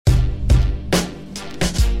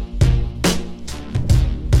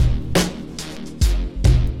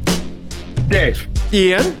Dave.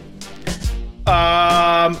 Ian.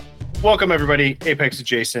 Welcome everybody. Apex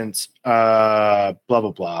adjacent. Blah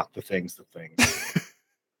blah blah. The things.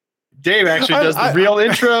 Dave actually does the real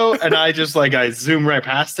intro, and I zoom right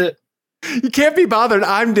past it. You can't be bothered.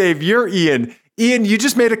 I'm Dave. You're Ian. Ian, you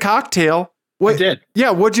just made a cocktail. What? I did.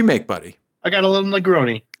 Yeah. What'd you make, buddy? I got a little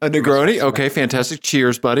Negroni. A Negroni. Okay. Fantastic.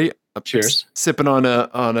 Cheers, buddy. Cheers. Sipping on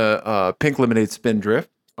a pink lemonade Spindrift.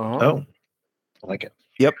 Oh, I like it.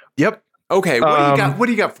 Yep. Okay. What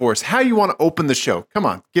do you got for us? How you want to open the show? Come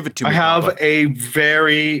on, give it to me. I have a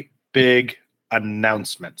very big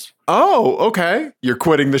announcement. Oh, okay. You're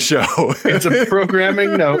quitting the show. It's a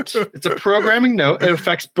programming note. It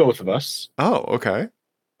affects both of us. Oh, okay.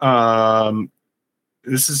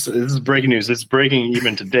 This is breaking news. It's breaking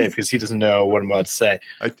even to Dave because he doesn't know what I'm about to say.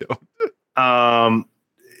 I don't.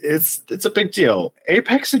 It's a big deal.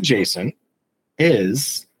 Apex Adjacent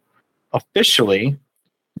is officially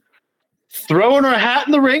throwing our hat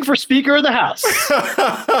in the ring for Speaker of the House.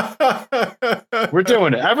 We're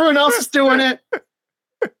doing it. Everyone else is doing it.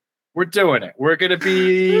 We're doing it. We're gonna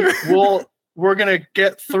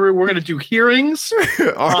get through. We're gonna do hearings.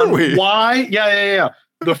 We? Why? Yeah.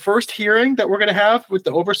 The first hearing that we're gonna have with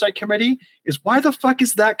the oversight committee is why the fuck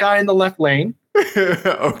is that guy in the left lane?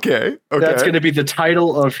 Okay. That's gonna be the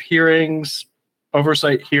title of hearings.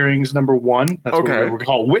 Oversight hearings number 1. That's what we're gonna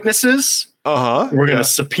call witnesses. We're gonna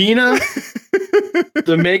subpoena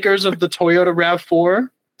the makers of the Toyota RAV4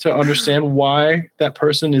 to understand why that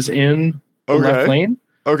person is in the left lane.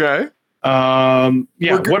 Okay.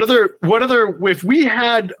 What other if we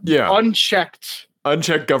had unchecked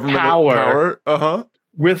government power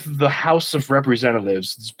with the House of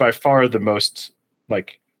Representatives, it's by far the most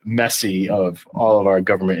messy of all of our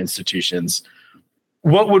government institutions.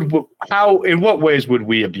 In what ways would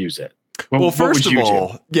we abuse it?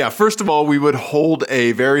 First of all, we would hold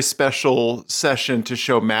a very special session to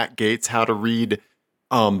show Matt Gaetz how to read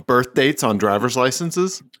birth dates on driver's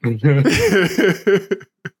licenses.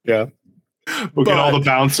 Yeah. We'll get all the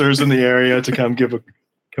bouncers in the area to come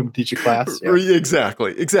teach a class. Yeah.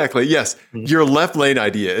 Exactly. Yes. Mm-hmm. Your left lane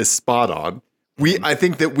idea is spot on. I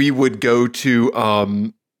think that we would go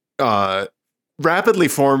to rapidly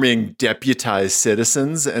forming deputized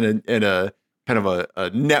citizens and a kind of a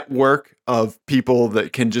network of people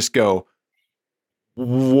that can just go,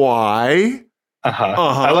 why?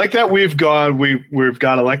 I like that we've got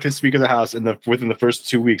elected Speaker of the House, and within the first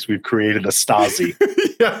 2 weeks we've created a Stasi.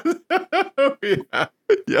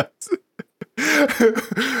 Yes.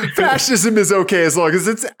 Fascism is okay as long as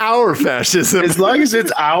it's our fascism. As long as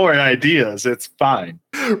it's our ideas, it's fine.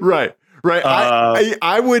 Right.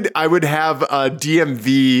 I would have a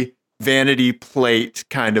DMV vanity plate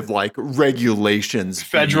kind of regulations.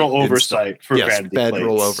 Federal oversight for vanity plates.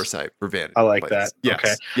 Federal oversight for vanity plates. I like that. Yes,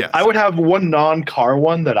 okay. Yes. I would have one non-car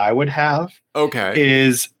one that I would have. Okay.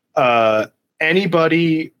 Is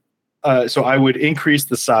anybody... so I would increase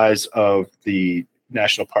the size of the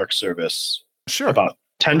National Park Service about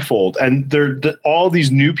tenfold. And all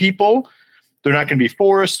these new people... They're not going to be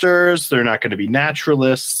foresters. They're not going to be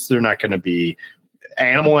naturalists. They're not going to be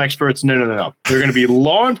animal experts. No. They're going to be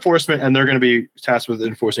law enforcement, and they're going to be tasked with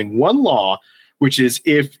enforcing one law, which is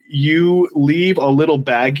if you leave a little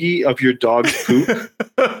baggie of your dog's poop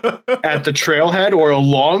at the trailhead or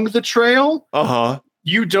along the trail,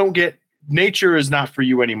 you don't get – nature is not for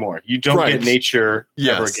you anymore. You don't get nature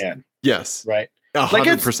ever again. Yes. Right?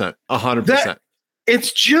 100%. 100%.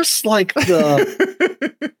 It's just like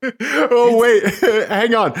the... Oh, wait.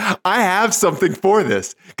 Hang on. I have something for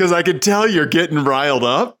this because I can tell you're getting riled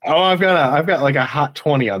up. Oh, I've got like a hot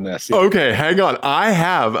 20 on this. Yeah. Okay, hang on. I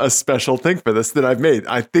have a special thing for this that I've made.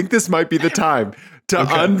 I think this might be the time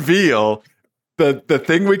to unveil the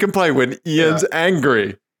thing we can play when Ian's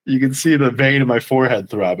angry. You can see the vein in my forehead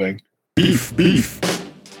throbbing. Beef.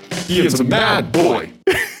 Ian's a mad boy.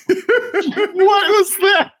 What was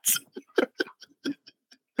that?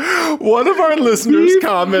 One of our listeners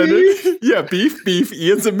commented, beef.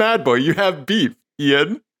 Ian's a mad boy. You have beef,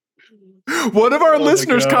 Ian. One of our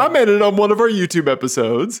listeners commented on one of our YouTube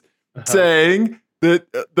episodes saying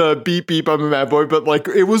that the beep, I'm a mad boy, but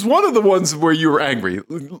it was one of the ones where you were angry.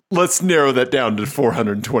 Let's narrow that down to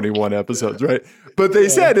 421 episodes, right? But they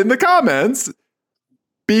said in the comments,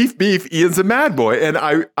 beef, Ian's a mad boy. And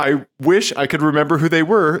I wish I could remember who they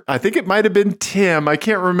were. I think it might have been Tim. I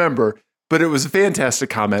can't remember. But it was a fantastic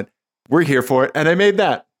comment. We're here for it. And I made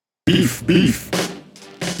that. Beef.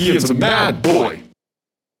 Ian's a mad boy.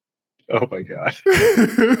 Oh, my God.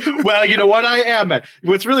 Well, you know what? I am.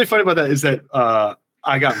 What's really funny about that is that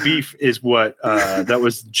I Got Beef is what that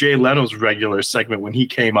was Jay Leno's regular segment when he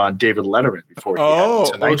came on David Letterman before he had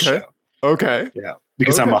the Tonight Show. Okay. Yeah.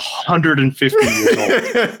 Because I'm 150 years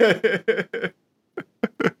old.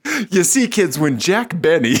 You see, kids, when Jack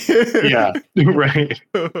Benny. Yeah, right.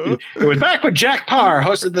 It was back when Jack Parr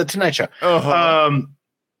hosted the Tonight Show.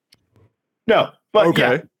 No, but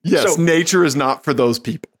okay. Yes, so, nature is not for those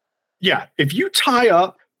people. Yeah, if you tie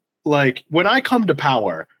up, like when I come to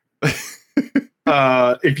power,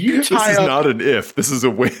 if you tie up. This is not an if, this is a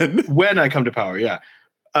when. When I come to power, yeah.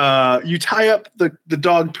 You tie up the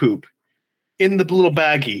dog poop in the little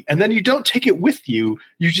baggie, and then you don't take it with you.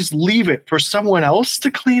 You just leave it for someone else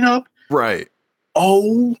to clean up. Right.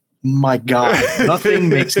 Oh my God. Nothing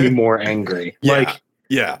makes me more angry. Yeah. Like,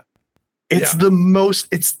 yeah. It's the most,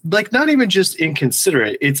 it's like not even just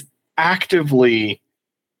inconsiderate. It's actively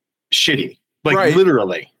shitty. Like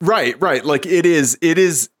literally. Right. Like it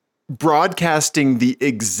is broadcasting the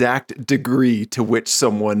exact degree to which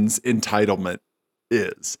someone's entitlement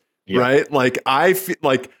is. Yeah. Right. Like I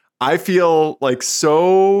feel like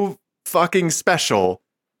so fucking special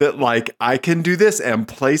that like I can do this and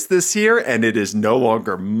place this here and it is no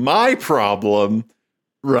longer my problem.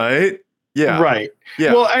 Right. Yeah. Right.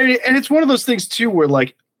 Yeah. Well, and it's one of those things too, where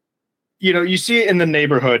like, you know, you see it in the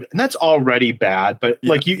neighborhood and that's already bad, but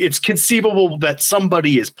like it's conceivable that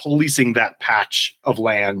somebody is policing that patch of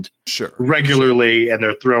land regularly and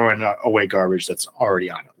they're throwing away garbage that's already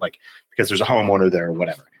on it. Like, because there's a homeowner there or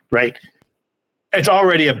whatever. Right. It's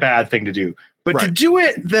already a bad thing to do, but to do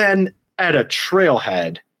it then at a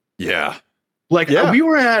trailhead. Yeah. Like we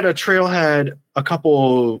were at a trailhead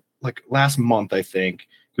like last month, I think,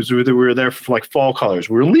 because we were there for like fall colors.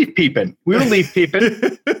 We were leaf peeping. Leaf.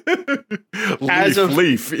 Ian's a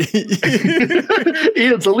leaf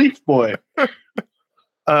boy.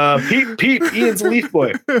 Peep. Ian's a leaf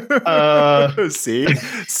boy.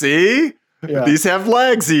 See? Yeah. These have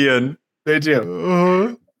legs, Ian. They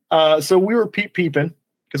do. So we were peeping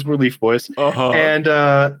because we're leaf boys. And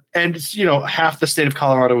you know, half the state of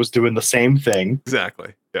Colorado was doing the same thing.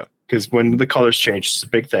 Exactly. Yeah. Because when the colors change, it's a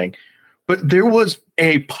big thing. But there was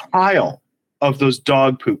a pile of those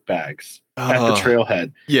dog poop bags at the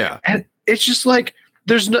trailhead. Yeah. And it's just like,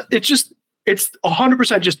 it's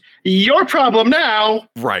 100% just your problem now.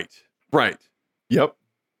 Right. Yep.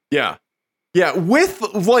 Yeah. Yeah. With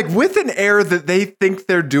an air that they think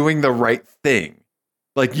they're doing the right thing.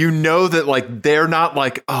 Like, you know, that like, they're not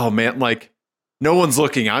like, oh man, like no one's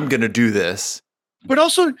looking, I'm going to do this. But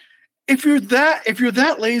also, if you're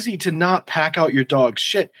that lazy to not pack out your dog's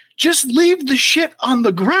shit, just leave the shit on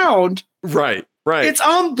the ground. Right. It's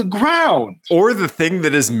on the ground. Or the thing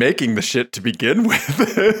that is making the shit to begin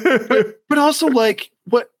with. but also, like,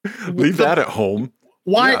 what? Leave that at home.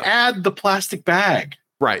 Why add the plastic bag?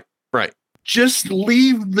 Right. Just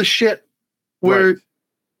leave the shit where,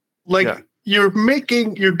 you're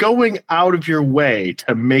going out of your way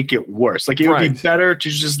to make it worse. Like, it would be better to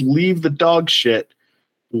just leave the dog shit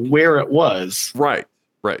where it was. Right.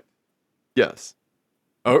 Yes.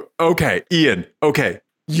 Oh, okay, Ian. Okay,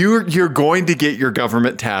 you're going to get your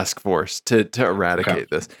government task force to eradicate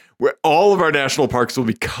this. Where all of our national parks will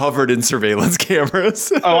be covered in surveillance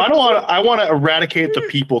cameras. I want to eradicate the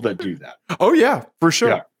people that do that. Oh yeah, for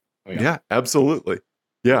sure. Yeah, absolutely.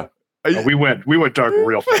 Yeah. We went dark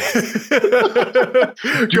real fast.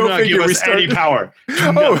 Do not give us any power.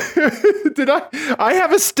 Did I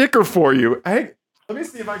have a sticker for you. Hey, let me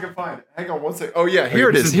see if I can find it. Hang on one second. Oh yeah, here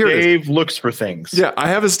it is. Dave looks for things. Yeah, I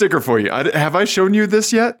have a sticker for you. Have I shown you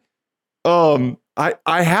this yet? I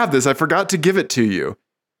have this. I forgot to give it to you.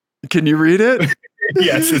 Can you read it?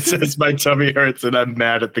 Yes, it says my tummy hurts and I'm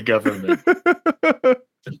mad at the government.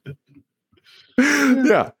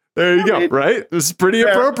 Yeah. There you go, right? This is pretty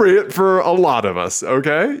appropriate for a lot of us,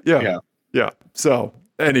 okay? Yeah. So,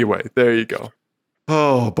 anyway, there you go.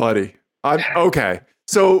 Oh, buddy. Okay.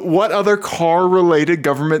 So, what other car-related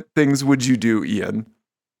government things would you do, Ian?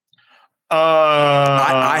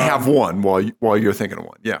 I have one while you're thinking of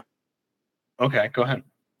one. Yeah. Okay, go ahead.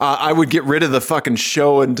 I would get rid of the fucking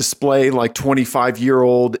show and display like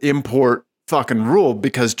 25-year-old import fucking rule,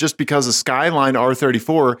 because just because a Skyline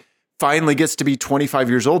R34 finally gets to be 25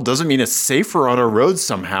 years old doesn't mean it's safer on our roads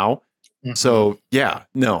somehow. Mm-hmm. So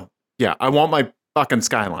I want my fucking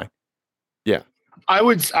Skyline. Yeah. I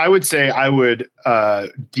would say I would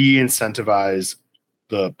de-incentivize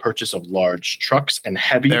the purchase of large trucks and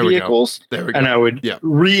heavy vehicles. There we go. And I would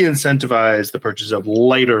re-incentivize the purchase of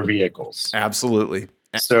lighter vehicles. Absolutely.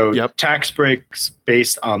 So tax breaks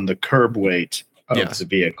based on the curb weight of the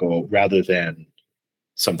vehicle rather than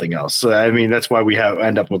something else. So I mean, that's why we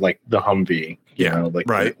end up with like the Humvee, and all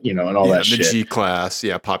that shit. The G-Class,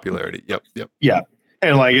 popularity. Yep. Yeah,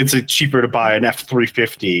 and like it's cheaper to buy an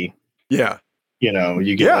F-350. Yeah.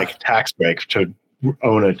 You get like a tax break to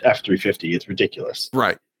own an F-350. It's ridiculous.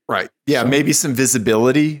 Right. Yeah, maybe some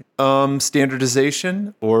visibility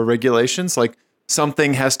standardization or regulations, like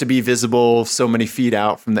something has to be visible so many feet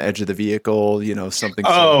out from the edge of the vehicle, something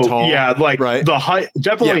so tall. Yeah, like the height,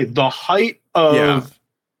 definitely the height of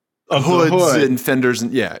hoods the hood. and fenders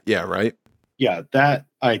and right. Yeah, that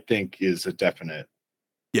I think is a definite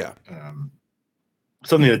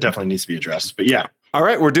something that definitely needs to be addressed. But yeah. All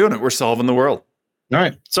right, we're doing it. We're solving the world. All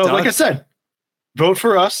right. So like I said, vote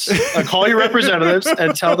for us. Call your representatives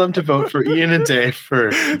and tell them to vote for Ian and Dave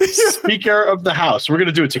for Speaker of the House. We're going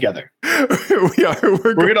to do it together. We are.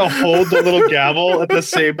 We're going to hold the little gavel at the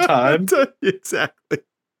same time. Exactly.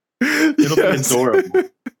 It'll be adorable.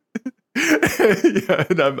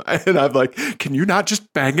 And I'm like, can you not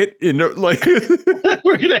just bang it in? Like,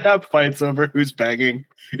 we're going to have fights over who's banging.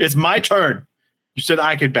 It's my turn. You said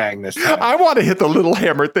I could bang this time. I want to hit the little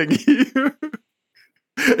hammer thingy.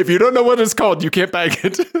 If you don't know what it's called, you can't bang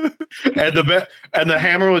it. And the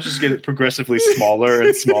hammer will just get progressively smaller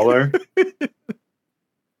and smaller.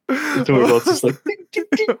 Until we're both just like ding, ding,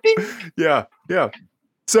 ding, ding. Yeah.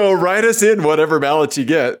 So write us in whatever ballots you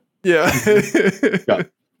get. Yeah.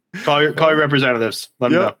 Call your representatives.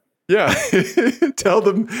 Let them know. Yeah. Tell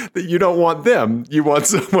them that you don't want them. You want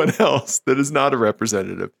someone else that is not a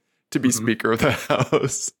representative to be Speaker of the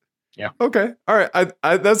House. Yeah. Okay. All right.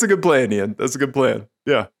 I that's a good plan, Ian. That's a good plan.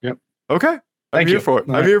 Yeah. Yep. Okay. I'm here for it.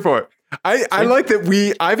 I'm here for it. I like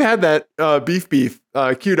that I've had that beef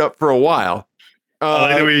queued up for a while. I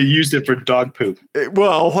like that we used it for dog poop.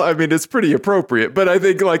 Well, I mean, it's pretty appropriate, but I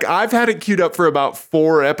think like I've had it queued up for about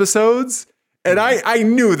 4 episodes. And I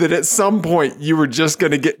knew that at some point you were just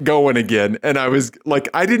going to get going again. And I was like,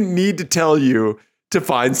 I didn't need to tell you to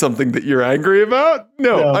find something that you're angry about.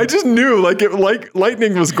 No. I just knew like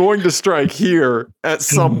lightning was going to strike here at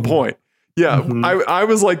some point. Yeah. I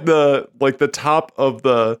was like the top of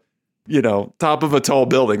the, top of a tall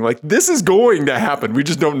building. Like this is going to happen. We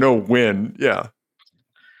just don't know when. Yeah.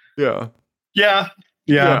 It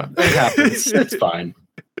happens. It's fine.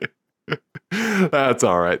 That's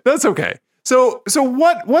all right. That's okay. So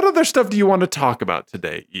what other stuff do you want to talk about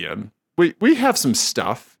today, Ian? We have some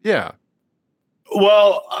stuff. Yeah.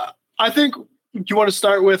 Well, I think you want to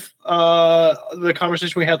start with the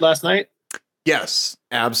conversation we had last night. Yes,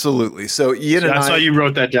 absolutely. So Ian and I saw you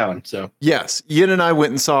wrote that down. So yes, Ian and I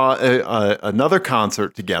went and saw another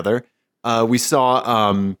concert together. We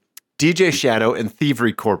saw DJ Shadow and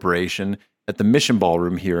Thievery Corporation at the Mission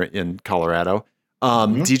Ballroom here in Colorado.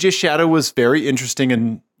 DJ Shadow was very interesting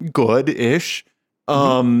and good-ish.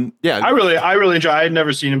 I really enjoyed. I had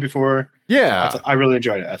never seen him before. Yeah, I really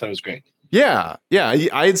enjoyed it. I thought it was great. Yeah.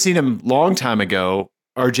 I had seen him long time ago.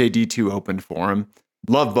 RJD2 opened for him.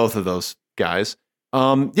 Love both of those guys.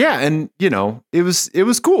 And it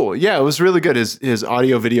was cool. Yeah, it was really good. His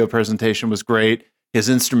audio video presentation was great. His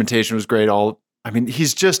instrumentation was great.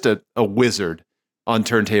 He's just a wizard on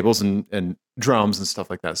turntables and drums and stuff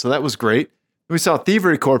like that. So that was great. We saw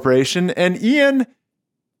Thievery Corporation, and Ian,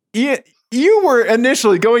 you were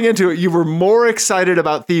initially going into it, you were more excited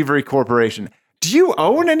about Thievery Corporation. Do you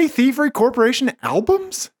own any Thievery Corporation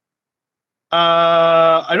albums?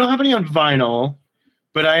 I don't have any on vinyl,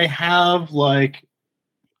 but I have like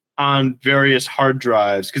on various hard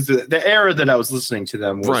drives because the era that I was listening to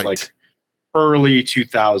them was like early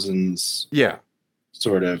 2000s. Yeah.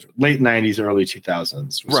 Sort of late 90s, early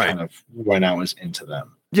 2000s was kind of when I was into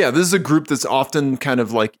them. Yeah, this is a group that's often kind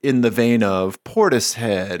of like in the vein of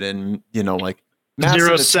Portishead and, like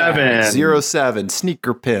 07,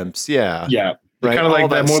 Sneaker Pimps. Yeah. Yeah. Right? Kind of like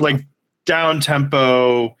that, more like down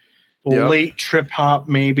tempo, late trip hop,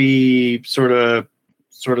 maybe sort of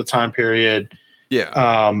time period. Yeah.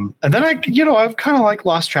 And then I've kind of like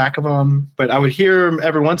lost track of them, but I would hear them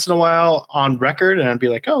every once in a while on record and I'd be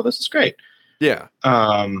like, oh, this is great. Yeah.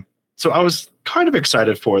 So I was kind of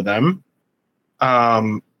excited for them.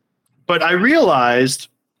 But I realized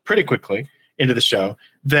pretty quickly into the show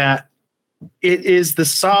that it is the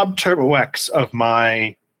Saab Turbo X of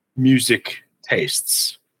my music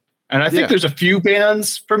tastes. And I think there's a few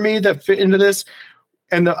bands for me that fit into this.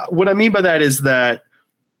 And what I mean by that is that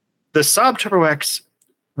the Saab Turbo X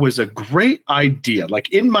was a great idea. Like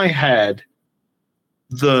in my head,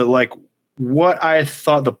 what I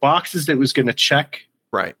thought the boxes that it was going to check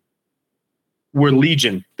were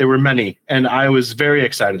legion. There were many, and I was very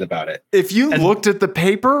excited about it. If you looked at the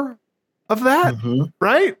paper of that,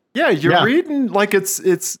 right? Yeah, you're reading like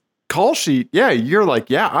it's call sheet. Yeah, you're like,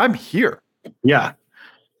 I'm here. Yeah.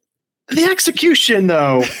 The execution,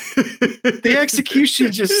 though,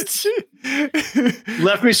 just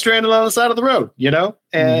left me stranded on the side of the road,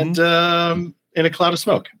 And in a cloud of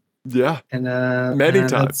smoke. Yeah. And many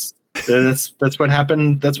times. That's what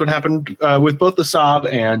happened. That's what happened with both the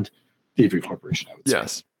Saab and the Avery Corporation, I would say.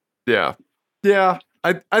 Yes. Yeah. Yeah.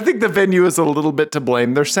 I think the venue is a little bit to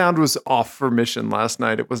blame. Their sound was off for mission last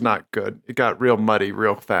night. It was not good. It got real muddy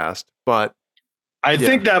real fast. But I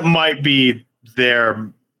think that might be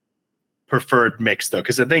their preferred mix, though,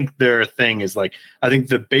 because I think their thing is like, I think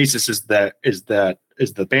the basis is the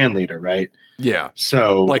band leader, right? Yeah.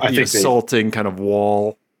 So like I the think assaulting kind of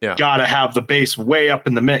wall. Yeah. Gotta have the bass way up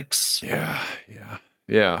in the mix. Yeah. Yeah.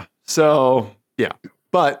 Yeah. So yeah.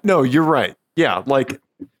 But no, you're right. Yeah. Like,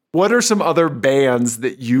 what are some other bands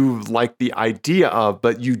that you like the idea of,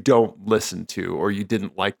 but you don't listen to, or you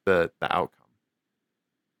didn't like the outcome?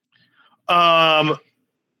 I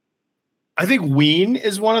think Ween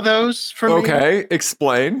is one of those for me. Okay,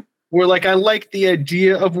 explain. Where like I like the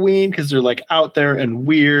idea of Ween because they're like out there and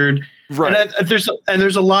weird. Right. And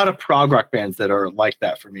there's a lot of prog rock bands that are like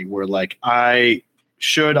that for me, where like I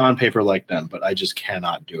should on paper like them, but I just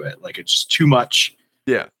cannot do it. Like it's just too much.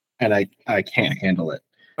 Yeah. And I can't handle it.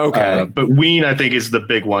 Okay. But Ween, I think, is the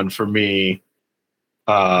big one for me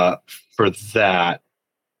for that.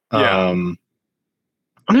 Yeah. And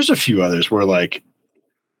there's a few others where like,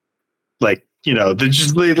 you know, they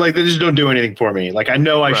just don't do anything for me. Like I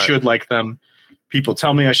know I should like them. People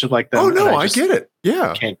tell me I should like them. Oh no, I get it.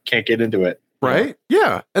 Yeah. Can't get into it. Right?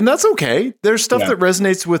 Yeah. And that's okay. There's stuff that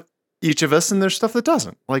resonates with each of us and there's stuff that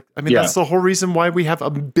doesn't. Like, I mean, that's the whole reason why we have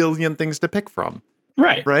a billion things to pick from.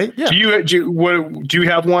 Right. Right. Yeah. Do you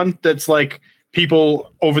have one that's like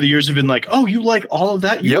people over the years have been like, oh, you like all of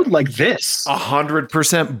that? You would like this.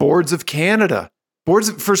 100% Boards of Canada.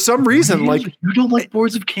 For some reason, like you don't like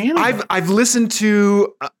Boards of Canada. I've listened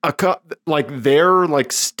to their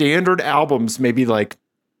like standard albums maybe like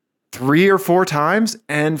 3 or 4 times,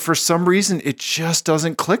 and for some reason it just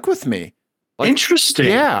doesn't click with me. Like, interesting.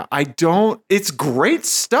 Yeah, I don't. It's great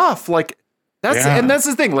stuff. Like and that's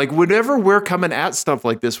the thing. Like whenever we're coming at stuff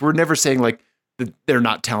like this, we're never saying like they're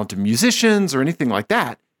not talented musicians or anything like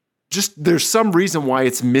that. Just there's some reason why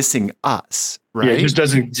it's missing us, right? Yeah, it just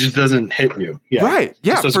doesn't hit you. Yeah. Right.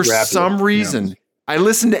 Yeah. For some reason, I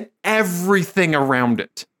listen to everything around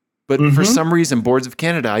it, but for some reason, Boards of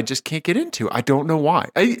Canada, I just can't get into. I don't know why.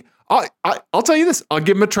 I'll tell you this. I'll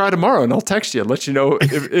give them a try tomorrow, and I'll text you and let you know.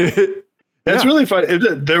 That's really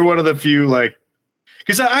fun. They're one of the few like,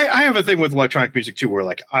 because I have a thing with electronic music too, where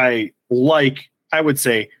like I would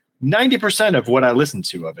say 90% of what I listen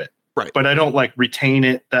to of it. Right. But I don't like retain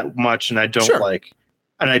it that much, and I don't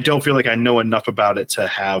and I don't feel like I know enough about it to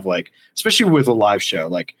have like, especially with a live show,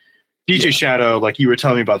 like DJ Shadow, like you were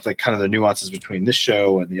telling me about the kind of the nuances between this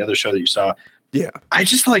show and the other show that you saw. Yeah. I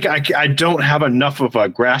just like, I don't have enough of a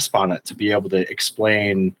grasp on it to be able to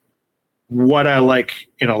explain what I like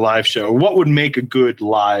in a live show, what would make a good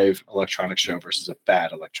live electronic show versus a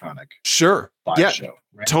bad electronic live show.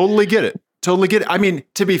 Right? Totally get it. I mean,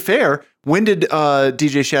 to be fair, when did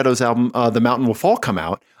DJ Shadow's album, The Mountain Will Fall, come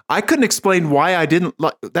out? I couldn't explain why I didn't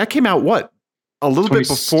like that. Came out what? A little bit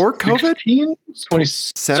before COVID?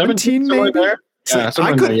 2017 maybe? Yeah,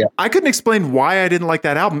 I couldn't explain why I didn't like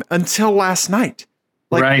that album until last night.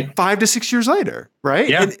 Like 5 to 6 years later, right?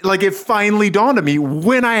 Yeah. And like it finally dawned on me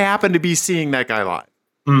when I happened to be seeing that guy live.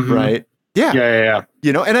 Mm-hmm. Right? Yeah. Yeah.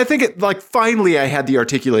 You know, and I think it like finally I had the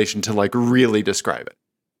articulation to like really describe it.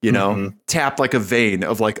 You know, tap like a vein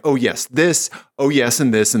of like, oh yes, this, oh yes,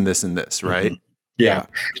 and this and this and this, right? Yeah.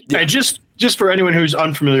 And just for anyone who's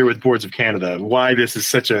unfamiliar with Boards of Canada, why this is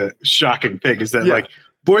such a shocking thing is that like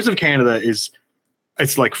Boards of Canada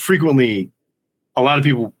it's like frequently a lot of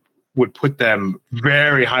people would put them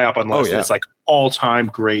very high up on the list. It's like all-time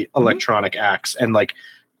great electronic acts and like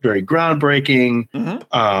very groundbreaking.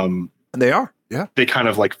 And they are. Yeah. They kind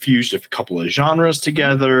of like fused a couple of genres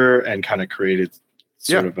together and kind of created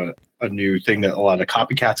sort of a new thing that a lot of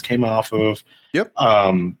copycats came off of. Yep.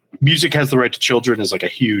 Music Has the Right to Children is like a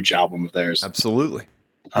huge album of theirs. Absolutely.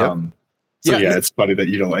 Yep. It's funny that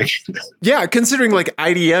you don't like Yeah, considering like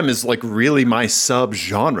IDM is like really my sub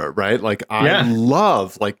genre, right? Like I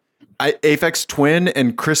love like Aphex Twin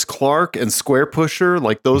and Chris Clark and Square Pusher,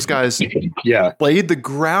 like those guys laid the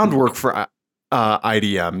groundwork for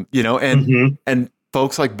IDM, you know, and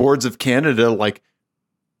folks like Boards of Canada like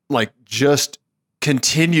just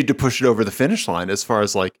continued to push it over the finish line as far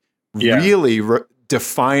as like really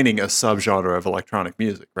defining a subgenre of electronic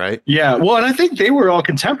music, right? Yeah, well, and I think they were all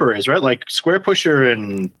contemporaries, right? Like Square Pusher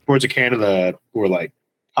and Boards of Canada were like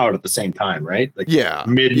out at the same time, right? Like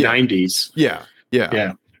mid 90s. Yeah.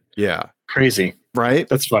 Crazy, right?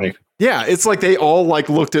 That's funny. Yeah, it's like they all like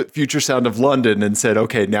looked at Future Sound of London and said,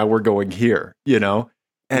 "Okay, now we're going here," you know?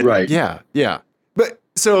 And yeah.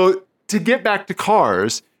 So to get back to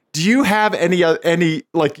cars, do you have any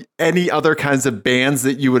other kinds of bands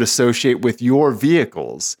that you would associate with your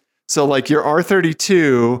vehicles? So like your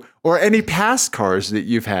R32 or any past cars that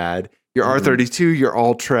you've had, your R32, your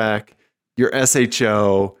Alltrack, your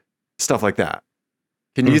SHO, stuff like that.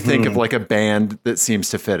 Can you think of like a band that seems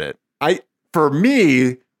to fit it? For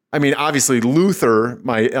me, I mean, obviously Luther,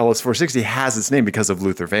 my LS460 has its name because of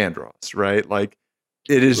Luther Vandross, right? Like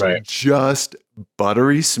it is just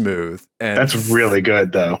buttery smooth. And that's really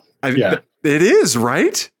good though. It is,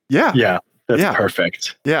 right? Yeah. Yeah. That's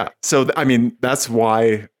perfect. Yeah. So, I mean, that's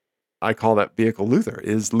why I call that vehicle Luther,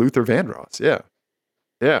 is Luther Vandross. Yeah.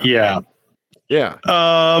 Yeah. Yeah. Yeah.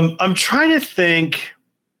 I'm trying to think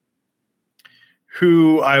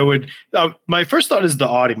who I would. My first thought is the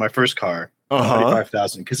Audi, my first car, Audi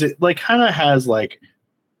 5000, because it like kind of has like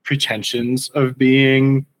pretensions of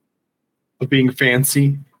being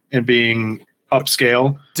fancy and being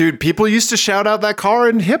upscale. Dude, people used to shout out that car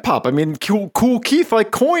in hip hop. I mean, Cool Keith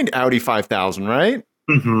like coined Audi 5000, right?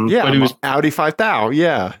 Mm-hmm. Yeah, but it was Audi 5000.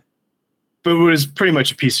 Yeah, but it was pretty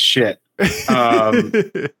much a piece of shit.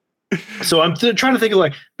 So I'm trying to think of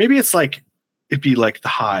like maybe it's like it'd be like the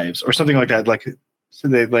Hives or something like that. Like so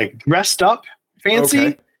they like dressed up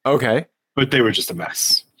fancy, okay, but they were just a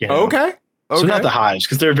mess. You know? Okay. So not the Hives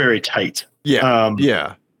because they're very tight. Yeah,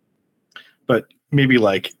 yeah. But maybe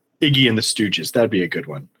like Iggy and the Stooges. That'd be a good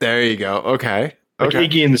one. There you go. Okay. Like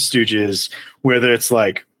Iggy and the Stooges, whether it's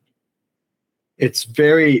like it's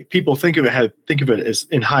very people think of it as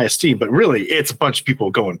in high esteem, but really it's a bunch of people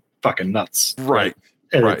going fucking nuts. Right.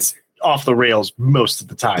 And it's off the rails most of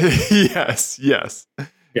the time. Yes.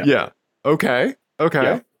 Yeah. Okay.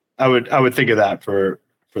 Yeah. I would think of that for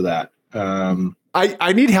that.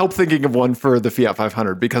 I need help thinking of one for the Fiat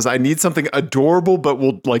 500 because I need something adorable but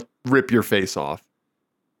will like rip your face off.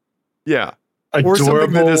 Yeah. Adorable. Or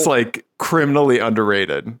something that is like criminally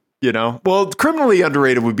underrated, you know? Well, criminally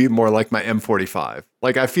underrated would be more like my M45.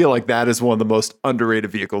 Like I feel like that is one of the most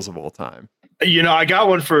underrated vehicles of all time. You know, I got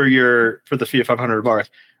one for the Fiat 500 Barth.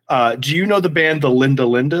 Do you know the band the Linda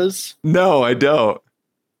Lindas? No, I don't.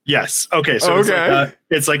 Yes. Okay. So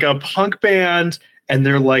it's like a punk band, and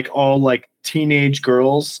they're like all like teenage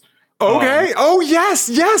girls. Okay.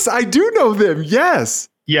 Yes, I do know them.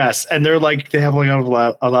 Yes, and they're like they have like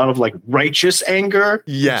a lot of like righteous anger.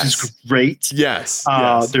 Yes, which is great. Yes.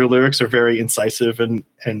 Their lyrics are very incisive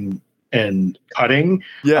and cutting.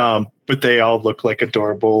 Yeah. But they all look like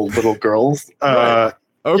adorable little girls. Right.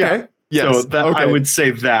 Okay. Yeah. Yes. So I would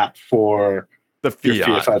say that for the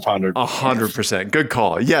Fiat 500. 100%. Good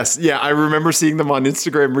call. Yes. Yeah. I remember seeing them on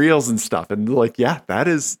Instagram Reels and stuff, and like, yeah, that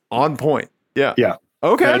is on point. Yeah. Yeah.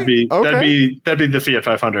 Okay. That'd be the Fiat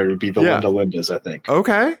 500. Would be the Linda Lindas, I think.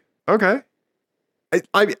 Okay.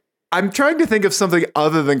 I'm trying to think of something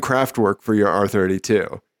other than Kraftwerk for your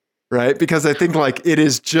R32, right? Because I think like it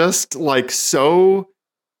is just like so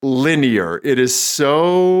linear. It is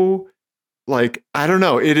so like, I don't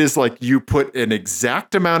know. It is like you put an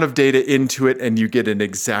exact amount of data into it and you get an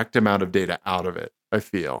exact amount of data out of it, I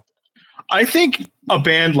feel. I think a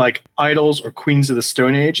band like Idols or Queens of the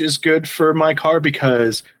Stone Age is good for my car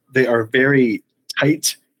because they are very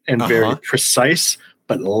tight and very precise,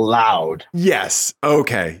 but loud. Yes.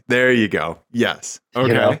 Okay. There you go. Yes. Okay.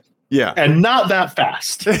 You know? Yeah. And not that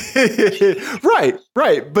fast. Right.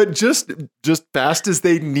 But just fast as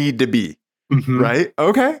they need to be. Mm-hmm. Right.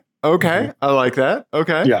 Okay. Mm-hmm. I like that.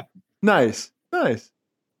 Okay. Yeah. Nice.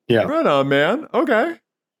 Yeah. Right on, man. Okay.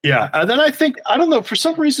 Yeah. And then I think, I don't know, for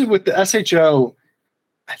some reason with the SHO,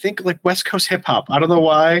 I think like West Coast hip hop. I don't know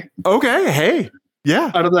why. Okay. Hey.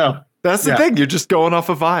 Yeah. I don't know. That's the thing. You're just going off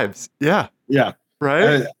of vibes. Yeah. Yeah.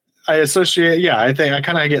 Right. I associate. Yeah. I think I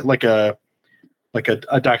kind of get like a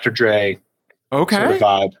Dr. Dre sort of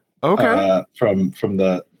vibe. Okay. From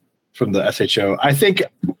the SHO.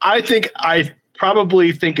 I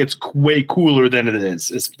probably think it's way cooler than it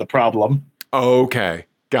is the problem. Okay.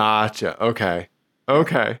 Gotcha. Okay.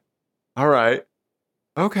 All right.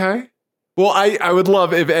 Okay. Well, I would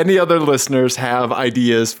love if any other listeners have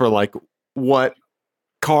ideas for like what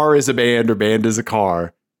car is a band or band is a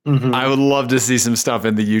car. Mm-hmm. I would love to see some stuff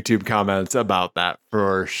in the YouTube comments about that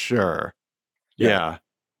for sure. Yeah.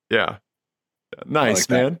 Nice, like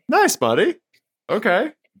man. Nice, buddy.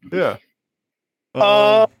 Okay. Yeah.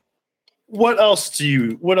 What else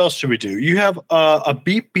should we do? You have a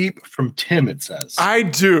beep beep from Tim, it says. I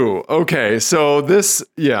do. Okay. So this,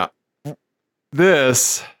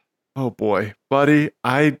 oh boy, buddy.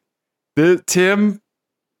 Tim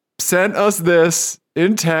sent us this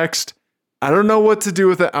in text. I don't know what to do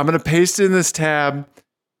with it. I'm going to paste it in this tab.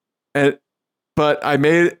 But I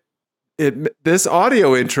made This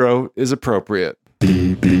audio intro is appropriate.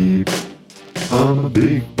 Beep, beep. I'm a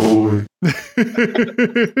big boy.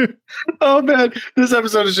 Oh man, this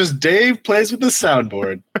episode is just Dave plays with the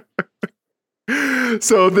soundboard.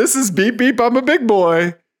 So this is beep beep. I'm a big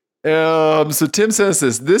boy. So Tim says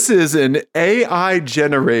this. This is an AI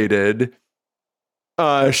generated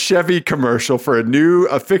Chevy commercial for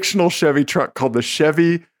a fictional Chevy truck called the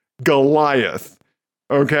Chevy Goliath.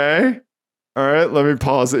 Okay. All right. Let me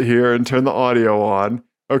pause it here and turn the audio on.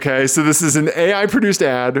 Okay, so this is an AI-produced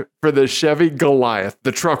ad for the Chevy Goliath,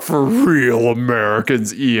 the truck for real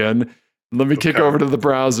Americans, Ian. Let me kick over to the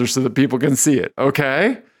browser so that people can see it,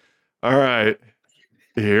 okay? All right.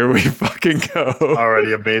 Here we fucking go.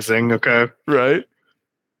 Already amazing, okay. Right?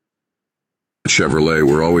 Chevrolet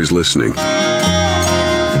were always listening.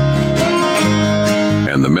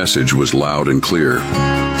 And the message was loud and clear.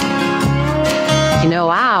 You know,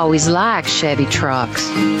 I always liked Chevy trucks.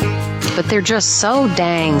 But they're just so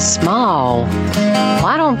dang small.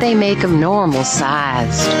 Why don't they make them normal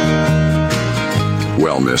sized?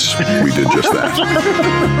 Well, miss, we did just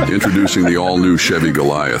that. Introducing the all-new Chevy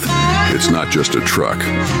Goliath. It's not just a truck,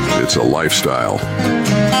 it's a lifestyle.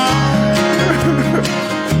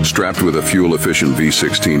 Strapped with a fuel-efficient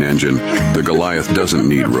V16 engine, the Goliath doesn't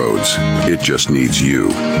need roads. It just needs you.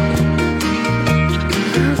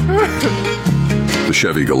 The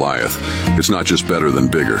Chevy Goliath. It's not just better than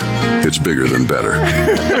bigger. It's bigger than better.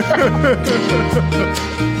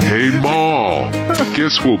 Hey, Ma,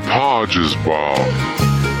 guess what Pa just bought?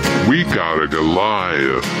 We got a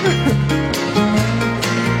Goliath.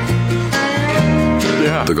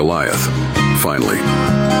 Yeah. The Goliath. Finally,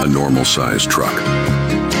 a normal-sized truck.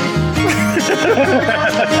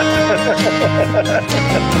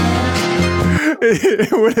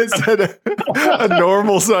 When it said a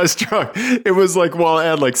normal sized truck, it was like, well, it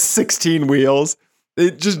had like 16 wheels.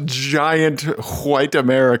 It just giant white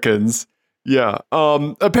Americans. Yeah.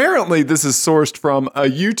 Apparently this is sourced from a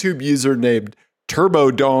YouTube user named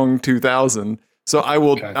TurboDong2000. So I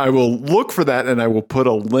will look for that and I will put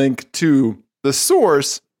a link to the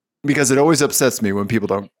source because it always upsets me when people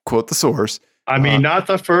don't quote the source. I mean, not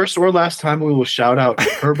the first or last time we will shout out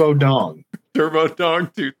Turbo Dong. Turbo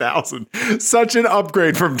Dong 2000. Such an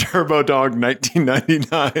upgrade from Turbo Dog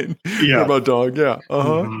 1999. Yeah. Turbo Dog, yeah.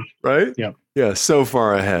 Uh-huh. Right? Yeah. Yeah, so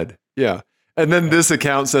far ahead. Yeah. And then this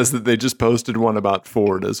account says that they just posted one about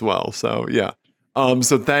Ford as well. So, yeah.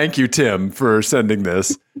 So thank you, Tim, for sending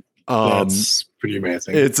this. That's pretty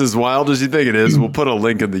amazing. It's as wild as you think it is. We'll put a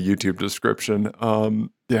link in the YouTube description.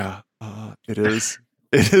 It is.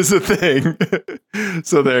 It is a thing.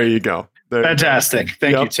 So there you go. Fantastic.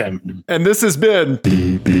 Thank you, Tim. And this has been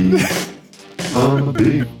I'm a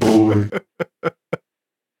big boy.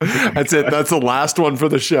 That's it. That's the last one for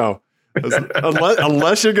the show.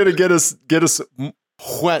 Unless you're gonna get us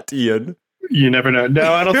wet, Ian. You never know.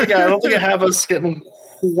 No, I don't think I have us getting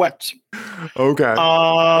wet. Okay.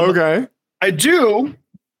 Okay. I do.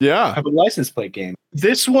 Yeah. Have a license plate game.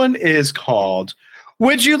 This one is called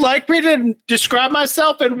Would You Like Me to Describe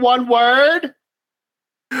Myself in One Word?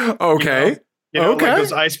 Okay. You know, okay. Like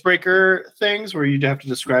those icebreaker things where you have to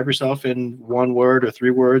describe yourself in one word or 3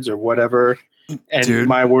 words or whatever. And Dude.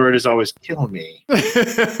 My word is always kill me.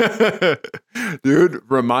 Dude,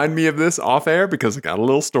 remind me of this off air because I got a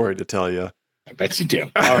little story to tell you. I bet you do.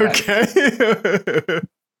 Okay.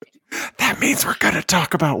 That means we're going to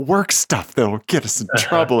talk about work stuff that'll get us in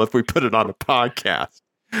trouble if we put it on a podcast.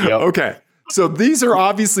 Yep. Okay. So these are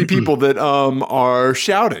obviously people that are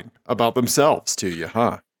shouting about themselves to you,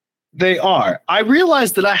 huh? They are. I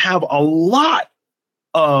realized that I have a lot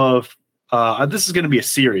of this is going to be a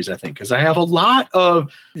series, I think, because I have a lot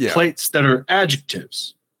of plates that are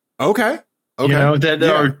adjectives. Okay. You know, that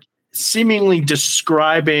are seemingly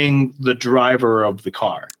describing the driver of the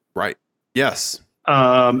car. Right. Yes.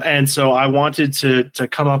 And so I wanted to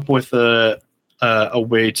come up with a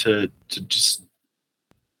way to just.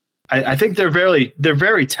 I think they're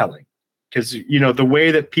very telling because you know the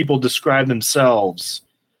way that people describe themselves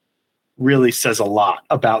really says a lot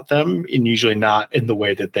about them, and usually not in the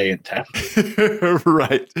way that they intend.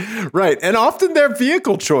 Right. And often their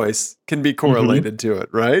vehicle choice can be correlated to it,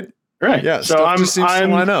 right? Right. Yeah. So I'm just seems to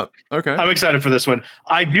line up. Okay. I'm excited for this one.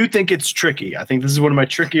 I do think it's tricky. I think this is one of my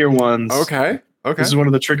trickier ones. Okay. This is one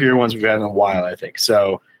of the trickier ones we've had in a while, I think.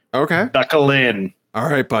 So buckle in. All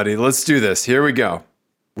right, buddy. Let's do this. Here we go.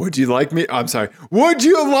 Would you like me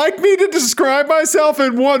to describe myself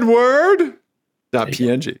in one word?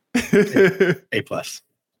 .png. A plus.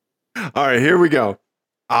 All right, here we go.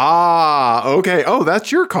 Okay. Oh,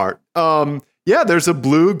 that's your cart. Yeah, there's a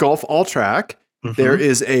blue Golf All-Track Mm-hmm. There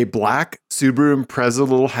is a black Subaru Impreza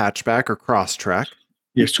little hatchback or Crosstrek.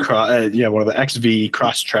 Yes, one of the XV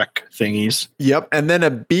Crosstrek thingies. Yep, and then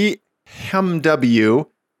a BMW.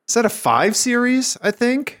 Is that a 5 Series? I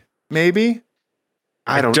think maybe.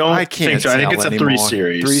 I can't think so. I think it's a 3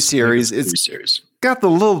 Series. 3 Series. It's 3 Series. Got the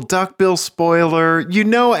little duckbill spoiler. You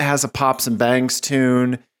know it has a Pops and Bangs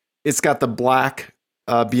tune. It's got the black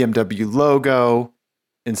BMW logo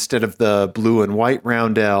instead of the blue and white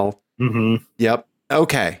roundel. Mm-hmm. Yep.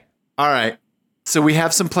 Okay. All right. So we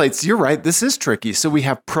have some plates. You're right. This is tricky. So we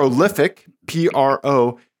have prolific,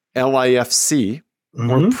 PROLIFC,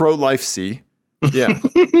 or pro-life C. Yeah.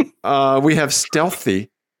 We have stealthy.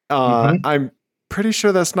 I'm pretty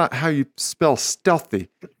sure that's not how you spell stealthy.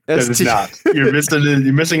 That is not. You're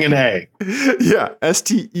missing an A. Yeah.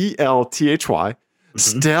 STELTHY.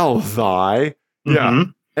 Stealthy. Yeah.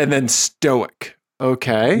 And then stoic.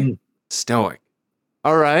 Okay. Stoic.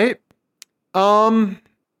 All right.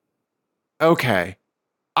 Okay.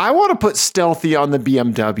 I want to put stealthy on the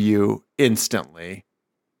BMW instantly.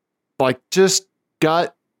 Like just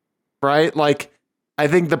gut, right? Like I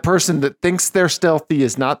think the person that thinks they're stealthy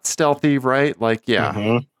is not stealthy, right? Like,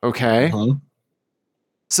 yeah. Okay.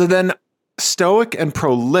 So then stoic and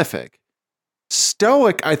prolific.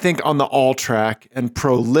 Stoic, I think, on the all track, and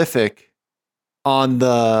prolific on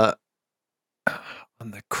the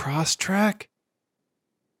cross track.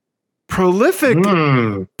 Prolific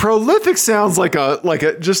sounds like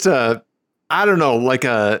a I don't know, like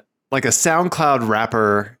a SoundCloud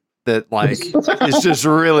rapper that like is just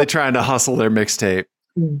really trying to hustle their mixtape.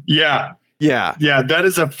 Yeah. That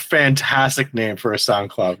is a fantastic name for a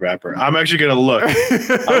SoundCloud rapper. I'm actually gonna look.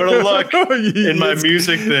 I'm gonna look in my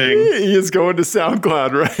music thing. He is going to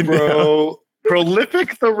SoundCloud right now.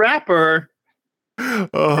 Prolific the rapper.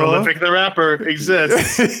 Prolific the rapper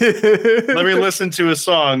exists. Let me listen to a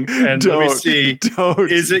song and let me see.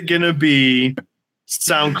 Is it gonna be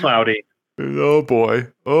SoundCloudy? Oh boy.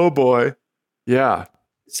 Yeah.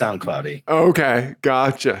 SoundCloudy. Okay.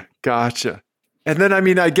 Gotcha. And then, I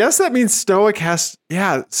mean, I guess that means stoic has,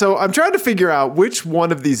 yeah. So I'm trying to figure out which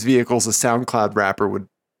one of these vehicles a SoundCloud rapper would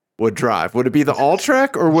drive. Would it be the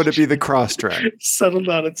all-track or would it be the cross-track? Settle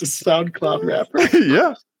down. It's a SoundCloud rapper.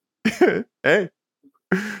 Yeah. Hey.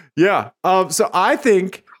 Yeah. So I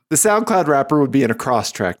think the SoundCloud rapper would be in a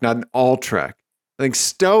cross-track, not an all-track. I think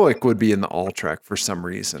stoic would be in the all-track for some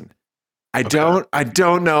reason. I don't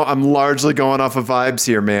know. I'm largely going off of vibes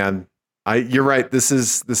here, man. You're right. This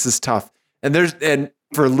is tough. And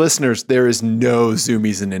for listeners, there is no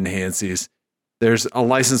zoomies and enhancies. There's a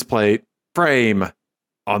license plate frame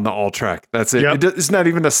on the all track. That's it. Yep. It's not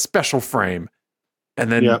even a special frame.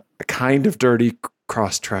 And then a kind of dirty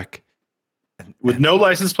cross track. With no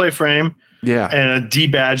license plate frame. Yeah. And a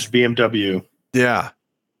debadged BMW. Yeah.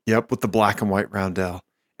 Yep. With the black and white roundel.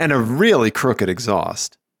 And a really crooked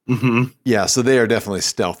exhaust. Mm-hmm. Yeah. So they are definitely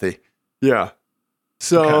stealthy. Yeah.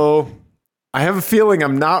 So I have a feeling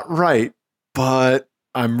I'm not right. But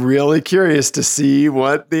I'm really curious to see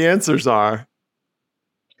what the answers are.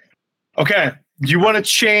 Okay. Do you want to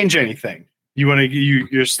change anything?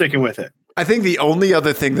 You're sticking with it. I think the only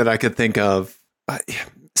other thing that I could think of,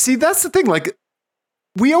 see, that's the thing. Like,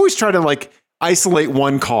 we always try to like isolate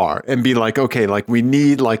one car and be like, okay, like we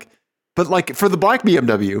need like, but like for the black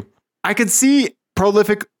BMW, I could see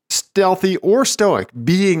prolific, stealthy, or stoic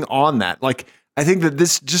being on that. Like, I think that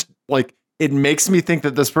this just like, it makes me think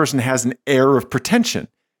that this person has an air of pretension.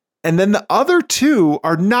 And then the other two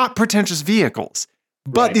are not pretentious vehicles,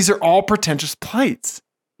 but these are all pretentious plates.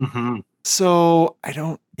 Mm-hmm. So I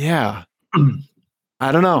don't know.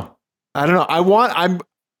 I'm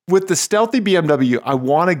with the stealthy BMW. I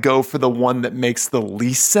want to go for the one that makes the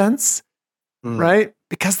least sense, right?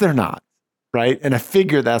 Because they're not, right? And I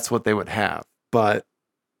figure that's what they would have, but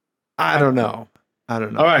I don't know. All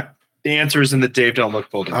right. The answer is in the Dave Don't Look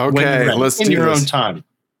folder. Okay, let's do this. In your own time.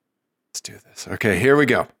 Let's do this. Okay, here we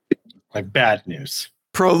go. Like bad news.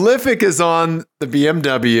 Prolific is on the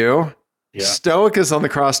BMW. Yeah. Stoic is on the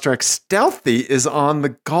Crosstrek. Stealthy is on the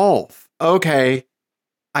Golf. Okay,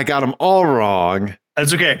 I got them all wrong.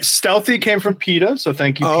 That's okay. Stealthy came from PETA, so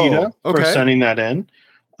thank you, PETA, for sending that in.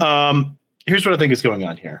 Here's what I think is going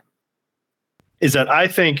on here. Is that I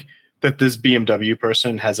think that this BMW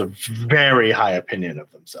person has a very high opinion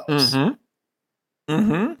of themselves.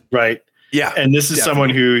 Right? Yeah. And this is someone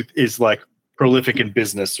who is like prolific in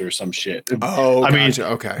business or some shit. Oh, I mean,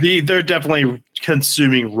 okay. They're definitely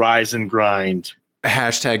consuming rise and grind.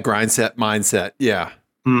 Hashtag grindset mindset. Yeah.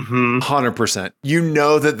 100%. You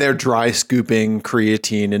know that they're dry scooping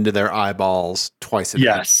creatine into their eyeballs twice a day.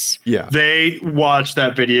 Yes. Yeah. They watched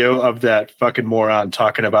that video of that fucking moron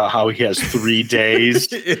talking about how he has 3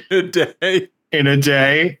 days in a day. In a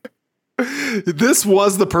day. This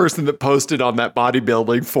was the person that posted on that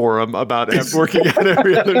bodybuilding forum about working out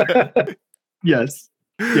every other day. Yes.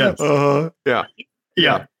 Yes. Yeah.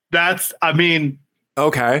 Yeah. That's, I mean.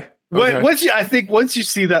 Okay. Once you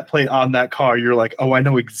see that plate on that car, you're like, oh, I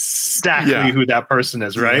know exactly who that person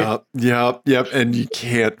is, right? Yep. And you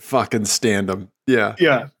can't fucking stand them. Yeah.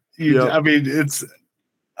 Yeah. I mean, it's,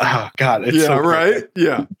 oh God. It's so right.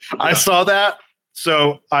 Yeah. I saw that.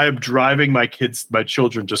 So I am driving my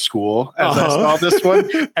children to school as I saw this one.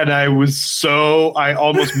 And I almost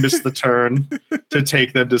missed the turn to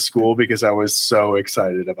take them to school because I was so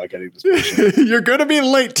excited about getting this picture. You're going to be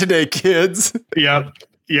late today, kids. Yep.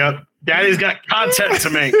 Daddy's got content to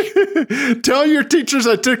make. Tell your teachers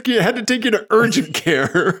I had to take you to urgent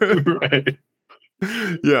care. Right.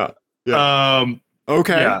 Yeah.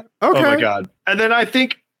 Okay. Yeah. Oh my God. And then I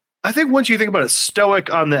think once you think about it,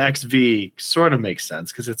 stoic on the XV sort of makes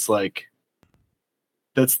sense because it's like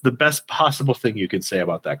that's the best possible thing you can say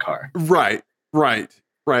about that car. Right.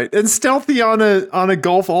 And stealthy on a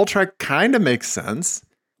Golf All-Track kind of makes sense.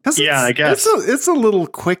 Yeah, I guess it's a little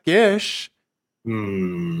quick-ish.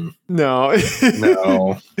 No. Maybe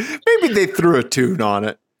they threw a tune on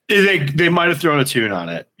it. They might have thrown a tune on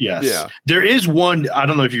it. Yes. Yeah. There is one. I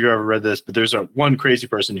don't know if you've ever read this, but there's one crazy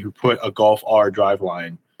person who put a Golf R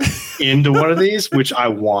driveline into one of these, which I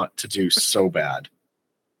want to do so bad.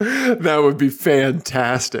 That would be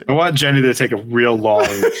fantastic. I want Jenny to take a real long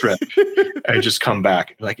trip and just come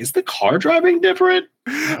back. Like, is the car driving different?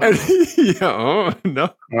 No. Oh, no.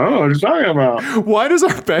 Oh, what are you talking about? Why does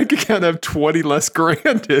our bank account have 20 less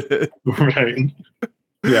grand in it? Right.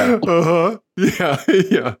 Yeah.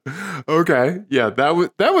 Yeah. Okay. Yeah,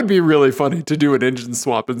 that would be really funny to do an engine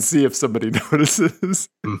swap and see if somebody notices.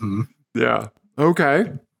 Mm-hmm. Yeah.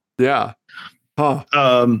 Okay. Yeah. Huh.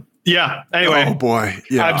 Yeah. Anyway. Oh boy.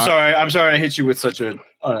 Yeah. I'm sorry. I hit you with such a.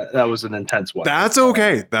 That was an intense one. That's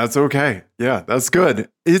okay. Yeah, that's good.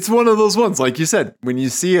 It's one of those ones, like you said, when you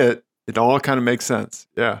see it, it all kind of makes sense.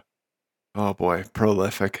 Yeah. Oh boy,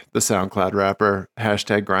 prolific. The SoundCloud rapper.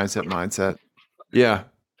 #grindset mindset. Yeah.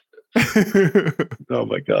 Oh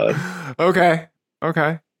my God. Okay.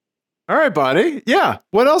 All right, buddy. Yeah.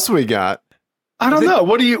 What else we got? I don't know.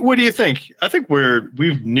 What do you think? I think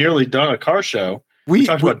we've nearly done a car show. We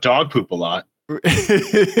talked about dog poop a lot. We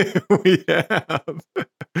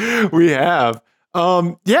have.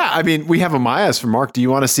 Yeah, I mean, we have a Mayas from Mark. Do you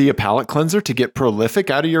want to see a palate cleanser to get prolific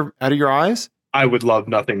out of your eyes? I would love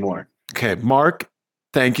nothing more. Okay, Mark,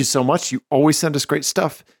 thank you so much. You always send us great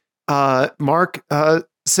stuff. Mark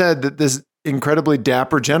said that this incredibly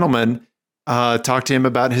dapper gentleman talked to him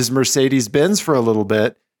about his Mercedes-Benz for a little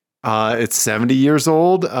bit. It's 70 years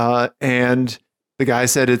old, and the guy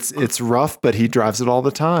said it's rough, but he drives it all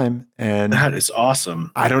the time. And that is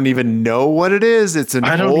awesome. I don't even know what it is. It's an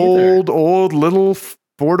old little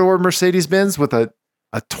 4-door Mercedes-Benz with a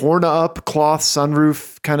torn up cloth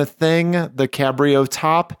sunroof kind of thing, the cabrio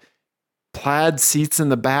top, plaid seats in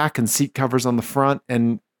the back and seat covers on the front,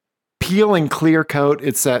 and peeling clear coat.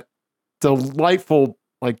 It's that delightful,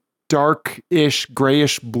 like dark-ish,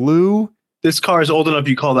 grayish blue. This car is old enough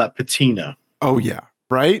you call that patina. Oh, yeah.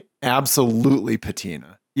 Right? Absolutely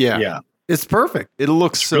patina. Yeah. Yeah. It's perfect. It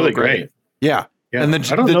looks so really great. Yeah. And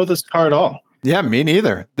I don't know this car at all. Yeah, me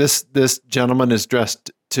neither. This gentleman is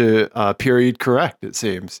dressed to period correct, it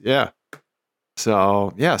seems. Yeah.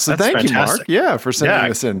 So, yeah. So that's thank fantastic. you, Mark. Yeah, for sending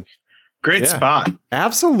this in. Great spot.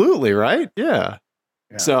 Absolutely, right? Yeah.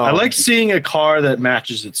 So I like seeing a car that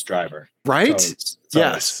matches its driver. Right? So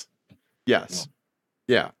yes. Yeah.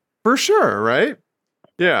 For sure, right?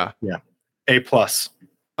 Yeah. Yeah. A+.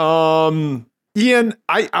 Ian,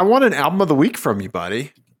 I want an album of the week from you,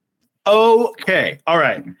 buddy. Okay. All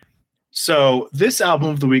right. So this album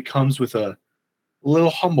of the week comes with a little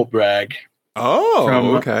humble brag. Oh,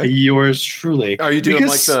 from okay. Yours truly. Are you doing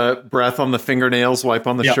like the breath on the fingernails, wipe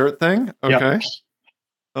on the shirt thing? Okay.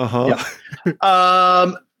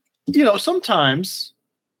 Sometimes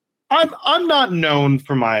I'm not known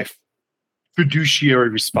for my fiduciary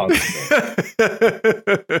responsibility.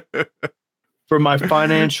 For my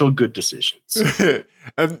financial good decisions.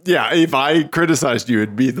 If I criticized you,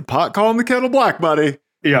 it'd be the pot calling the kettle black, buddy.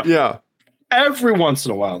 Yeah. Every once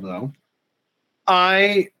in a while, though,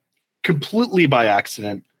 I completely by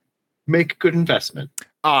accident make a good investment.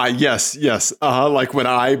 Yes. Like when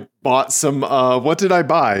I bought some, what did I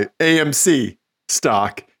buy? AMC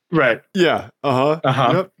stock. Right. Yeah.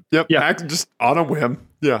 Yep. Yeah. Just on a whim.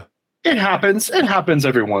 Yeah. It happens. It happens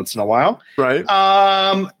every once in a while. Right.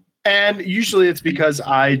 And usually it's because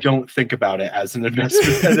I don't think about it as an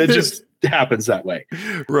investment, and it just happens that way.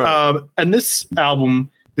 Right. And this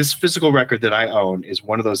album, this physical record that I own, is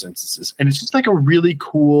one of those instances, and it's just like a really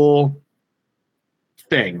cool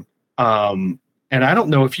thing. And I don't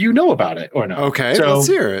know if you know about it or not. Okay, let's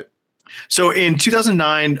hear it. So in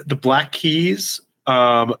 2009, the Black Keys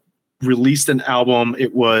released an album.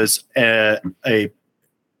 It was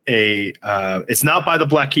it's not by the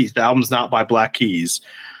Black Keys. The album's not by Black Keys,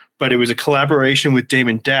 but it was a collaboration with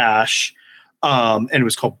Damon Dash, and it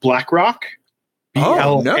was called Black Rock.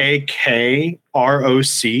 BLAKROC.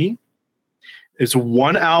 It's a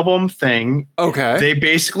one album thing. Okay. They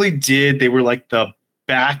were like the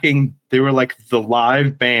backing. They were like the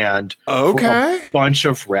live band. Okay. For a bunch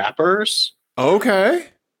of rappers. Okay.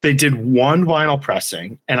 They did one vinyl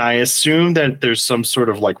pressing, and I assume that there's some sort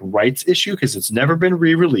of like rights issue because it's never been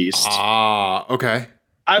re-released. Okay.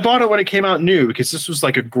 I bought it when it came out new because this was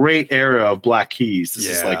like a great era of Black Keys. This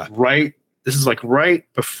is like right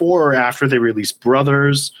before or after they released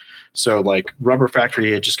Brothers. So like Rubber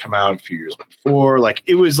Factory had just come out a few years before. Like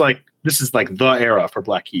it was like, this is like the era for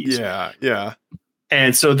Black Keys. Yeah. Yeah.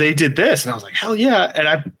 And so they did this, and I was like, hell yeah. And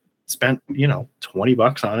I spent,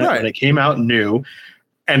 $20 on it when it came out new.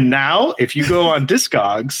 And now if you go on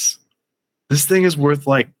Discogs, this thing is worth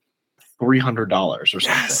like $300 or something.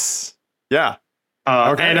 Yes. Yeah.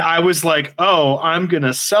 And I was like, oh, I'm going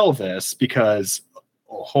to sell this because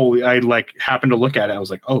I like happened to look at it. I was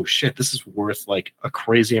like, oh shit, this is worth like a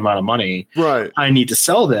crazy amount of money. Right. I need to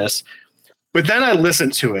sell this. But then I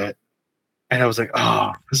listened to it and I was like,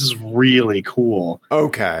 oh, this is really cool.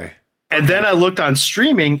 Okay. And then I looked on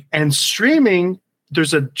streaming, and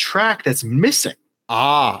there's a track that's missing.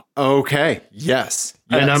 Okay. Yes.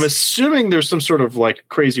 And I'm assuming there's some sort of like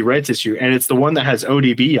crazy rights issue, and it's the one that has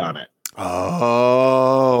ODB on it.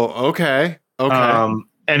 Oh, okay. Okay.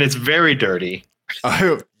 And it's very dirty.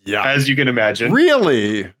 Yeah. As you can imagine.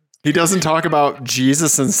 Really? He doesn't talk about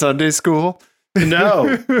Jesus in Sunday school?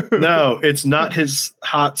 No, it's not his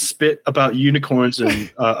hot spit about unicorns and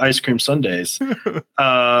ice cream sundaes.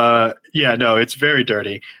 It's very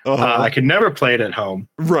dirty. I could never play it at home.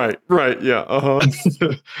 Right, yeah.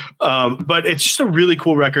 But it's just a really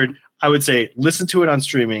cool record. I would say listen to it on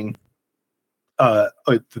streaming. The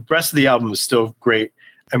rest of the album is still great.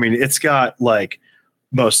 I mean, it's got like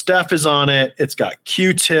Mos Def is on it. It's got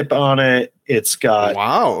Q-Tip on it. It's got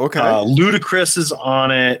Ludacris is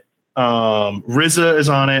on it. RZA is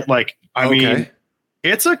on it. Like, I mean,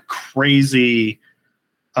 it's a crazy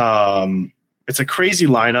lineup,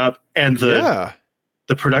 and the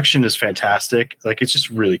production is fantastic. Like, it's just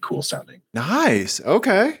really cool sounding. Nice.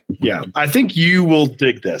 Okay. Yeah. I think you will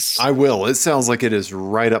dig this. I will. It sounds like it is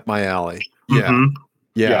right up my alley. Yeah. Mm-hmm.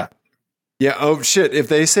 Yeah. Oh shit. If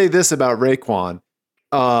they say this about Raekwon,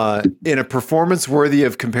 in a performance worthy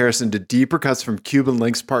of comparison to Deeper Cuts from Cuban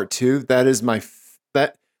Links Part 2, that is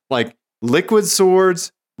like Liquid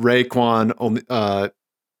Swords, Raekwon,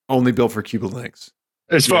 only built for Cuban Links.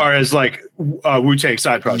 As far as like Wu-Tang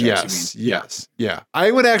side projects. Yes. Yeah.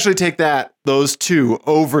 I would actually take those two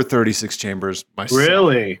over 36 Chambers myself.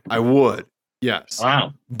 Really? I would. Yes.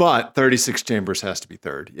 Wow. But 36 Chambers has to be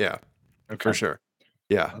third. Yeah. Okay. For sure.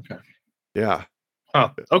 Yeah. Okay. Yeah. Oh,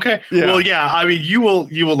 okay. Yeah. Well, yeah. I mean, you will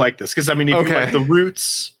like this because I mean, if you like the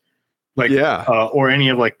Roots, like or any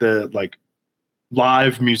of like the like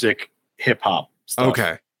live music, hip hop stuff.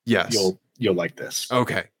 Okay. Yes. You'll like this.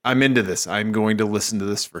 Okay. I'm into this. I'm going to listen to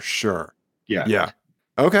this for sure. Yeah. Yeah.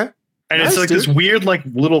 Okay. And it's like this weird, like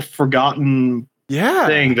little forgotten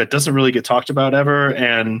thing that doesn't really get talked about ever,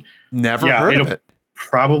 and never heard of it.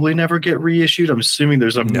 Probably never get reissued. I'm assuming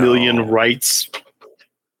there's a million rights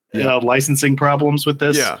licensing problems with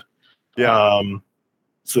this. Yeah.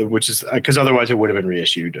 So which is because otherwise it would have been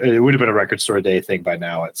reissued. It would have been a Record Store Day thing by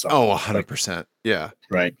now. At some 100%. Yeah.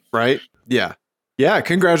 Right. Yeah. Yeah.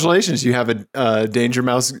 Congratulations. You have a Danger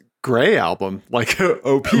Mouse Gray album, like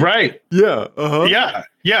OP. Right. Yeah.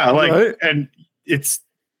 Yeah. Like, and it's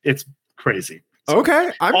crazy. So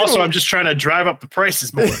okay. I'm just trying to drive up the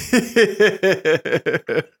prices more.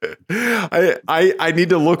 I need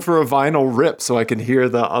to look for a vinyl rip so I can hear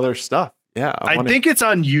the other stuff. Yeah. I think it's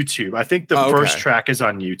on YouTube. I think the first track is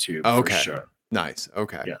on YouTube. Okay. For sure. Nice.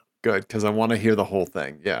 Okay. Yeah. Good. Because I want to hear the whole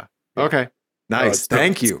thing. Yeah. Okay. Nice.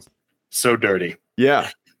 Thank you. So dirty. Yeah.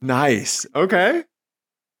 Nice. Okay.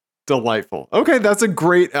 Delightful. Okay. That's a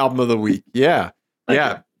great album of the week. Yeah.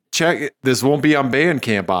 Yeah. Check it. This won't be on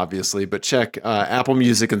Bandcamp, obviously, but check Apple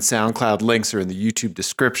Music and SoundCloud links are in the YouTube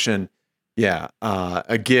description. Yeah.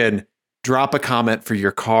 Again, drop a comment for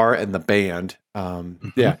your car and the band.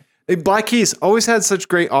 Yeah. Black Keys always had such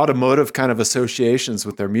great automotive kind of associations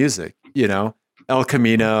with their music, you know, El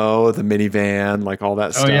Camino, the minivan, like all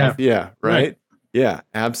that stuff. Yeah. Right. Yeah,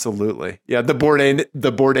 absolutely. Yeah. The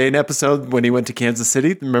Bourdain episode when he went to Kansas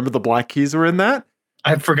City. Remember the Black Keys were in that?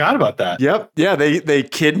 I forgot about that. Yep. Yeah. They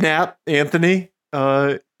kidnap Anthony.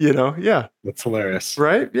 You know, yeah. That's hilarious.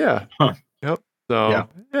 Right? Yeah. Huh. Yep. So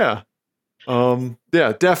yeah.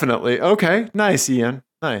 Yeah, definitely. Okay. Nice, Ian.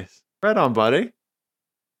 Nice. Right on, buddy.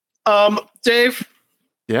 Dave.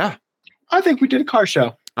 Yeah. I think we did a car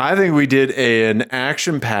show. I think we did an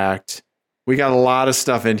action-packed. We got a lot of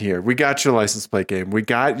stuff in here. We got your license plate game. We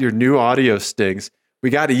got your new audio stings. We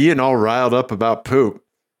got Ian all riled up about poop.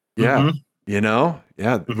 Yeah. You know?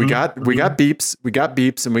 Yeah. We got beeps. We got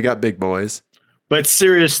beeps and we got big boys. But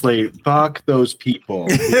seriously, fuck those people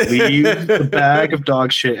who leave the bag of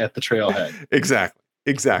dog shit at the trailhead.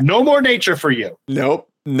 Exactly. No more nature for you. Nope.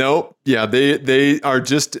 Yeah, they are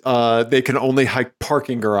just they can only hike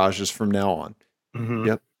parking garages from now on.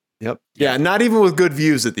 Yep. Yeah, not even with good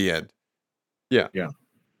views at the end. Yeah.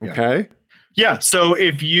 Okay. Yeah. So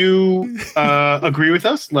if you agree with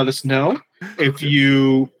us, let us know. If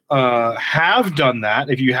you have done that,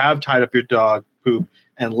 if you have tied up your dog poop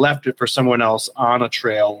and left it for someone else on a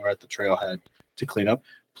trail or at the trailhead to clean up,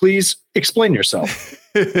 please explain yourself.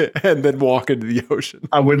 And then walk into the ocean.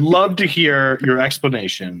 I would love to hear your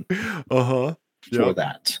explanation for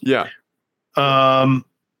that. Yeah.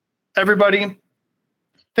 Everybody,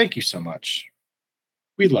 thank you so much.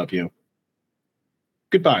 We love you.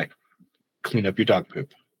 Goodbye. Clean up your dog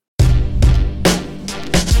poop.